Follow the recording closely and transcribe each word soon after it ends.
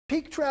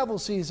Peak travel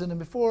season, and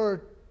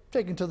before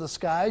taking to the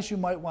skies, you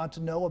might want to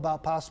know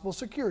about possible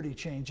security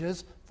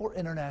changes for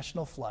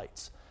international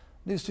flights.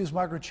 News 2's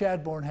Margaret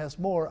Chadbourne has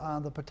more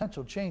on the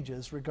potential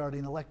changes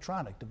regarding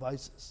electronic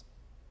devices.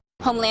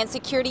 Homeland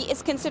Security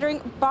is considering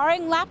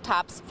barring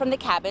laptops from the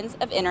cabins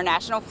of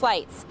international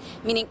flights,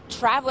 meaning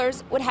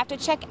travelers would have to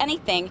check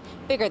anything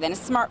bigger than a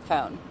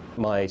smartphone.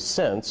 My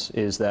sense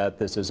is that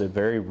this is a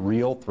very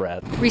real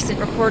threat. Recent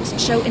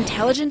reports show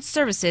intelligence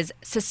services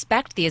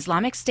suspect the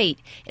Islamic State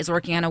is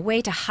working on a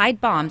way to hide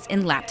bombs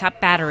in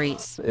laptop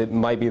batteries. It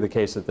might be the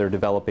case that they're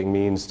developing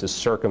means to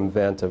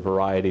circumvent a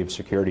variety of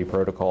security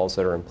protocols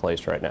that are in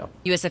place right now.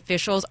 U.S.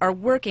 officials are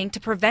working to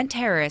prevent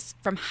terrorists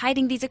from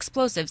hiding these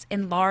explosives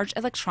in large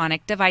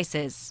electronic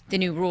devices. The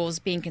new rules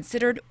being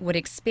considered would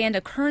expand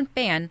a current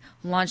ban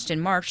launched in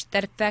March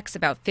that affects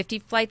about 50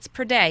 flights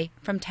per day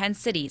from 10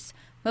 cities,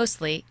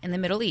 mostly in the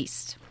Middle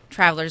East.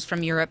 Travelers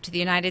from Europe to the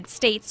United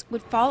States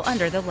would fall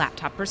under the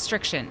laptop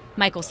restriction.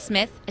 Michael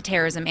Smith, a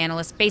terrorism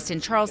analyst based in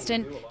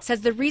Charleston,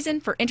 says the reason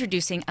for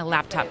introducing a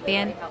laptop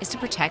ban is to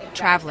protect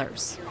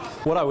travelers.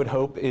 What I would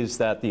hope is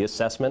that the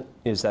assessment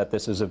is that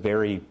this is a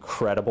very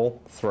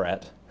credible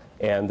threat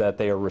and that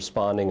they are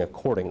responding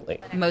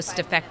accordingly. Most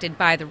affected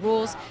by the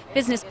rules,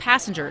 business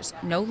passengers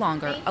no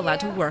longer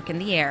allowed to work in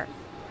the air.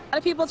 A lot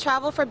of people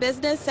travel for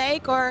business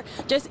sake or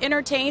just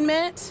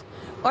entertainment,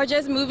 or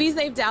just movies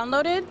they've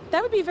downloaded.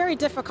 That would be very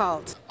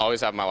difficult. Always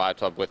have my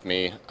laptop with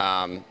me.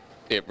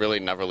 It really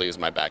never leaves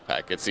my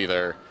backpack. It's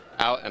either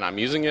out and I'm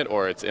using it,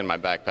 or it's in my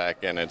backpack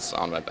and it's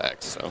on my back.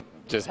 So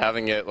just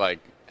having it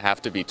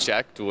have to be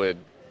checked would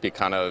be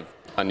kind of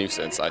a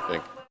nuisance, I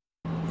think.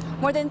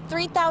 More than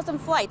 3,000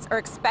 flights are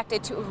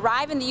expected to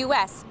arrive in the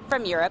U.S.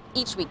 from Europe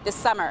each week this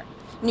summer.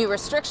 New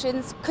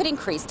restrictions could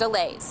increase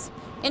delays.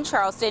 In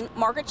Charleston,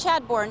 Margaret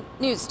Chadbourne,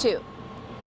 News 2.